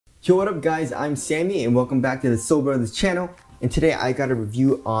Yo, what up guys, I'm Sammy and welcome back to the Soul Brothers channel. And today I got a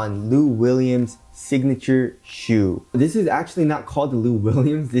review on Lou Williams' signature shoe. This is actually not called the Lou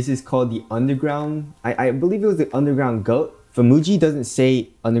Williams, this is called the Underground. I believe it was the Underground Goat. Famuji doesn't say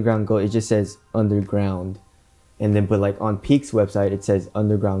Underground Goat, it just says Underground. And then but like on Peak's website it says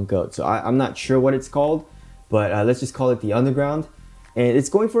Underground Goat. So I'm not sure what it's called, but let's just call it the Underground. And it's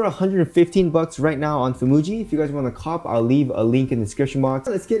going for 115 bucks right now on Famuji. If you guys want to cop, I'll leave a link in the description box.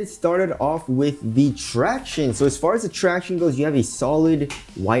 Let's get it started off with the traction. So as far as the traction goes, you have a solid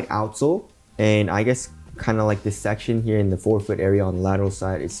white outsole. And I guess kind of like this section here in the forefoot area on the lateral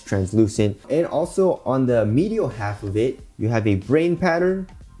side, it's translucent. And also on the medial half of it, you have a brain pattern,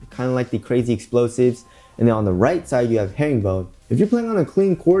 kind of like the Crazy Explosives. And then on the right side, you have herringbone. If you're playing on a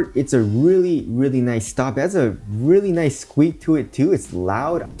clean court, it's a really nice stop. It has a really nice squeak to it too. It's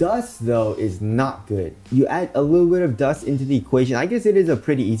loud. Dust though is not good. You add a little bit of dust into the equation. I guess it is a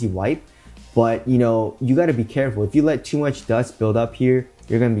pretty easy wipe, but you know, you got to be careful. If you let too much dust build up here,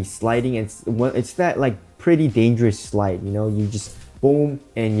 you're going to be sliding. It's that like pretty dangerous slide, you know, you just boom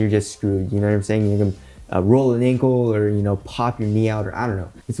and you're just screwed. You know what I'm saying? You're going to roll an ankle or, you know, pop your knee out, or I don't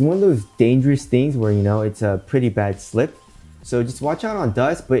know. It's one of those dangerous things where, you know, it's a pretty bad slip. So just watch out on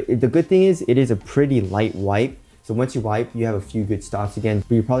dust, but the good thing is it is a pretty light wipe. So once you wipe, you have a few good stops again,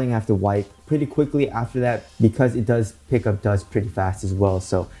 but you're probably gonna have to wipe pretty quickly after that because it does pick up dust pretty fast as well.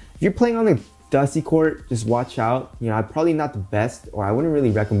 So if you're playing on a dusty court, just watch out. You know, I'm probably not the best, or I wouldn't really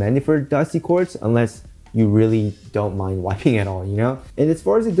recommend it for dusty courts unless you really don't mind wiping at all, you know? And as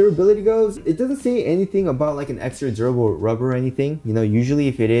far as the durability goes, it doesn't say anything about like an extra durable rubber or anything. You know, usually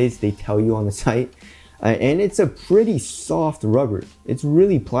if it is, they tell you on the site. And it's a pretty soft rubber. It's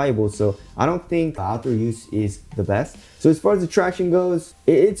really pliable, so I don't think outdoor use is the best. So as far as the traction goes,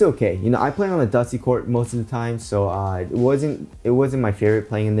 it's okay. You know, I play on a dusty court most of the time, so it wasn't my favorite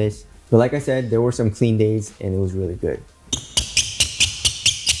playing in this. But like I said, there were some clean days and it was really good.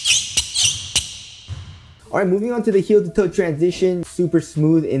 All right, moving on to the heel to toe transition, super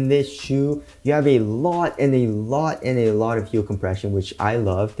smooth in this shoe. You have a lot of heel compression, which I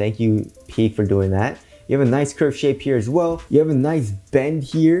love. Thank you, Peak, for doing that. You have a nice curve shape here as well. You have a nice bend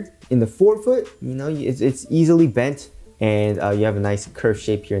here in the forefoot. You know, it's easily bent, and you have a nice curve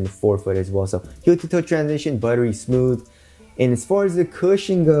shape here in the forefoot as well. So heel to toe transition, buttery smooth. And as far as the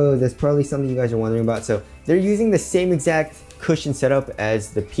cushion goes, that's probably something you guys are wondering about. So they're using the same exact cushion setup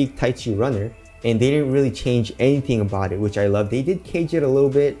as the Peak Tight Shoe Runner, and they didn't really change anything about it, which I love. They did cage it a little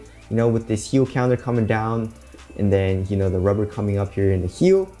bit, you know, with this heel counter coming down, and then, you know, the rubber coming up here in the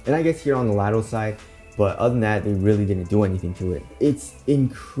heel, and I guess here on the lateral side. But other than that, they really didn't do anything to it. It's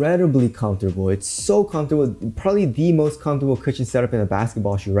incredibly comfortable. It's so comfortable, probably the most comfortable cushion setup in a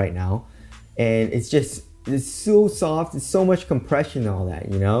basketball shoe right now. And it's so soft, it's so much compression and all that,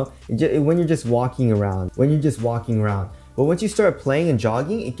 you know? When you're just walking around. But once you start playing and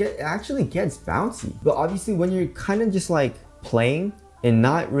jogging, it actually gets bouncy. But obviously when you're kind of just like playing and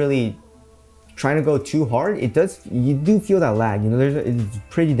not really trying to go too hard, you do feel that lag, you know, it's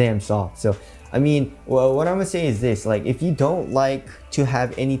pretty damn soft. So I mean, well, what I'm gonna say is this, like if you don't like to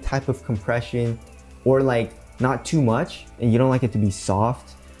have any type of compression or like not too much, and you don't like it to be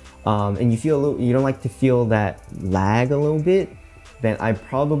soft, and you don't like to feel that lag a little bit, then I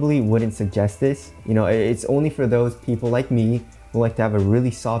probably wouldn't suggest this. You know, it's only for those people like me who like to have a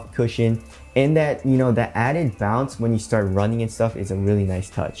really soft cushion, and that, you know, that added bounce when you start running and stuff is a really nice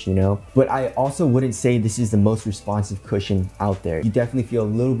touch, you know? But I also wouldn't say this is the most responsive cushion out there. You definitely feel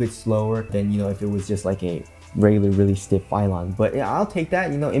a little bit slower than, you know, if it was just like a regular, really stiff Phylon. But yeah, I'll take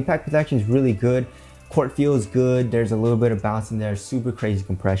that. You know, impact protection is really good. Court feel is good. There's a little bit of bounce in there, super crazy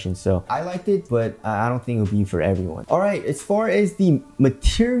compression. So I liked it, but I don't think it'll be for everyone. All right, as far as the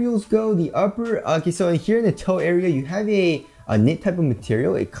materials go, the upper, okay, so here in the toe area, you have a knit type of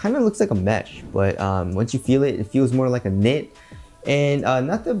material. It kind of looks like a mesh, but once you feel it, it feels more like a knit. And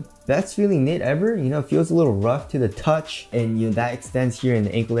not the best feeling knit ever, you know, it feels a little rough to the touch, and you know that extends here in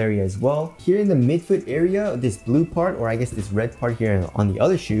the ankle area as well. Here in the midfoot area, this blue part, or I guess this red part here on the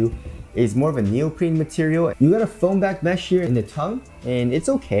other shoe, is more of a neoprene material. You got a foam back mesh here in the tongue, and it's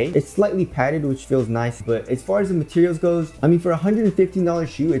okay. It's slightly padded, which feels nice. But as far as the materials goes, I mean, for a $115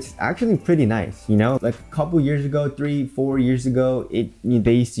 shoe, it's actually pretty nice, you know? Like a couple years ago, 3-4 years ago,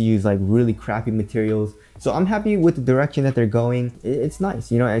 they used to use like really crappy materials. So I'm happy with the direction that they're going. It's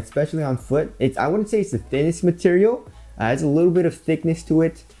nice, you know, especially on foot. I wouldn't say it's the thinnest material. It has a little bit of thickness to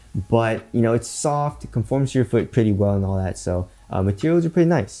it, but you know, it's soft, it conforms to your foot pretty well and all that. So materials are pretty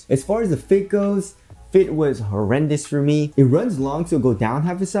nice. As far as the fit goes, fit was horrendous for me. It runs long, so it'll go down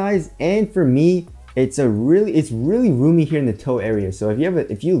half a size, and for me, it's really roomy here in the toe area. So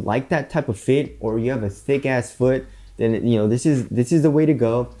if you like that type of fit, or you have a thick ass foot, then you know this is the way to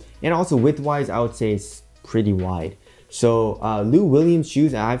go. And also width wise, I would say it's pretty wide. So Lou Williams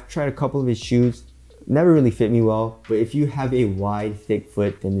shoes, I've tried a couple of his shoes, never really fit me well, but if you have a wide thick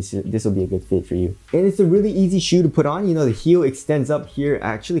foot, then this will be a good fit for you. And it's a really easy shoe to put on. You know, the heel extends up here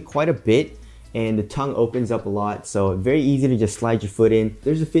actually quite a bit, and the tongue opens up a lot, so very easy to just slide your foot in.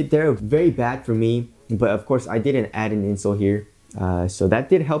 There's a fit there, very bad for me, but of course I didn't add an insole here, so that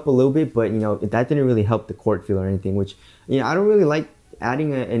did help a little bit, but you know, that didn't really help the court feel or anything, which, you know, I don't really like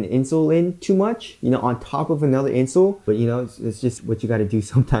adding an insole in too much, you know, on top of another insole, but you know, it's just what you got to do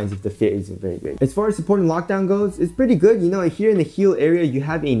sometimes if the fit isn't very good. As far as support and lockdown goes, it's pretty good. You know, here in the heel area, you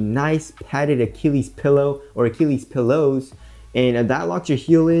have a nice padded Achilles pillow or Achilles pillows, and that locks your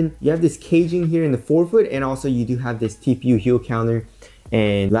heel in. You have this caging here in the forefoot, and also you do have this TPU heel counter,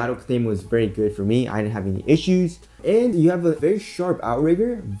 and lateral containment was very good for me. I didn't have any issues. And you have a very sharp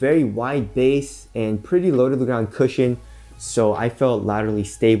outrigger, very wide base, and pretty low to the ground cushion. So I felt laterally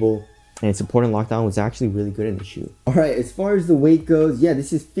stable, and support and lockdown was actually really good in the shoe. All right, as far as the weight goes, yeah,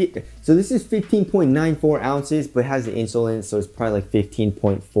 this is 15.94 ounces, but has the insole in it, so it's probably like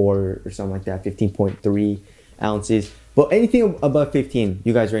 15.4 or something like that, 15.3 ounces. But anything above 15,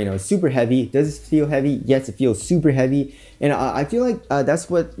 you guys already know, it's super heavy. Does it feel heavy? Yes, it feels super heavy. And I feel like that's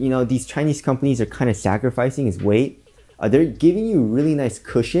what, you know, these Chinese companies are kind of sacrificing, is weight. They're giving you really nice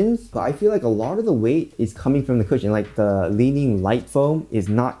cushions, but I feel like a lot of the weight is coming from the cushion. Like the leaning light foam is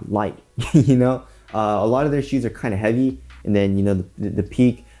not light, you know? A lot of their shoes are kind of heavy, and then, you know, the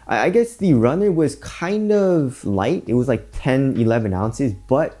peak. I guess the runner was kind of light. It was like 10, 11 ounces,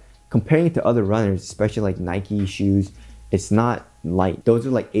 but comparing it to other runners, especially like Nike shoes, it's not light. Those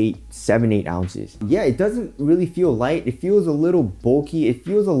are like 7, 8 ounces. Yeah, it doesn't really feel light. It feels a little bulky. It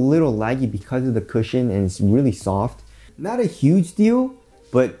feels a little laggy because of the cushion, and it's really soft. Not a huge deal,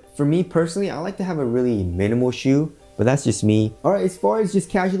 but for me personally, I like to have a really minimal shoe, but that's just me. All right, as far as just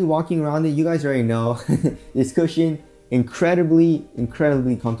casually walking around it, you guys already know this cushion, incredibly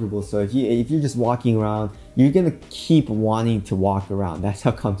comfortable. So if you're just walking around, you're gonna keep wanting to walk around. That's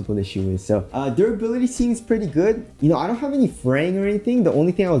how comfortable the shoe is. So durability seems pretty good. You know, I don't have any fraying or anything. The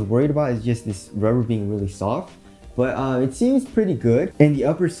only thing I was worried about is just this rubber being really soft, but it seems pretty good. And the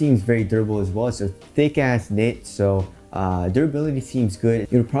upper seems very durable as well. It's a thick ass knit, so durability seems good.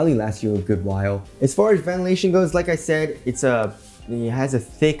 It'll probably last you a good while. As far as ventilation goes, like I said, it has a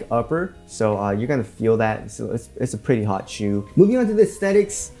thick upper, so you're gonna feel that. So it's a pretty hot shoe. Moving on to the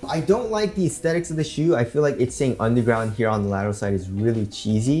aesthetics, I don't like the aesthetics of the shoe. I feel like it's saying underground here on the lateral side is really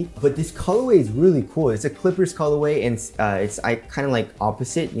cheesy, but this colorway is really cool. It's a Clippers colorway, and it's kind of like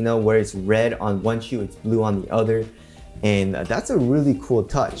opposite, you know, where it's red on one shoe, it's blue on the other. And that's a really cool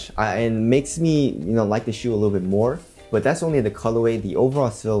touch, and makes me, you know, like the shoe a little bit more. But that's only the colorway. The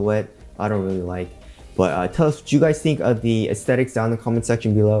overall silhouette, I don't really like. But tell us what you guys think of the aesthetics down in the comment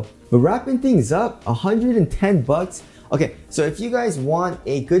section below. But wrapping things up, 110 bucks. Okay, so if you guys want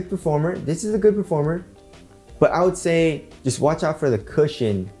a good performer, this is a good performer. But I would say just watch out for the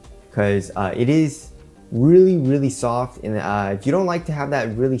cushion, because it is really soft. And if you don't like to have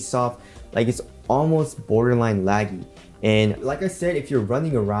that really soft, like it's almost borderline laggy. And like I said, if you're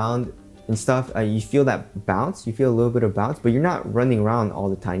running around and stuff, you feel that bounce, you feel a little bit of bounce, but you're not running around all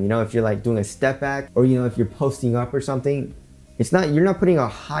the time. You know, if you're like doing a step back, or you know, if you're posting up or something, you're not putting a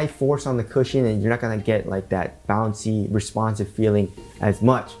high force on the cushion, and you're not gonna get like that bouncy, responsive feeling as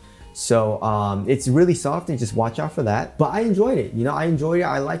much. So it's really soft, and just watch out for that. But I enjoyed it, you know, I enjoyed it.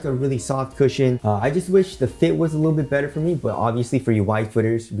 I like a really soft cushion. I just wish the fit was a little bit better for me, but obviously for you wide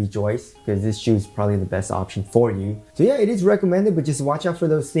footers, rejoice, because this shoe is probably the best option for you. So yeah, it is recommended, but just watch out for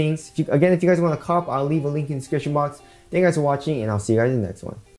those things. If you guys want to cop, I'll leave a link in the description box. Thank you guys for watching, and I'll see you guys in the next one.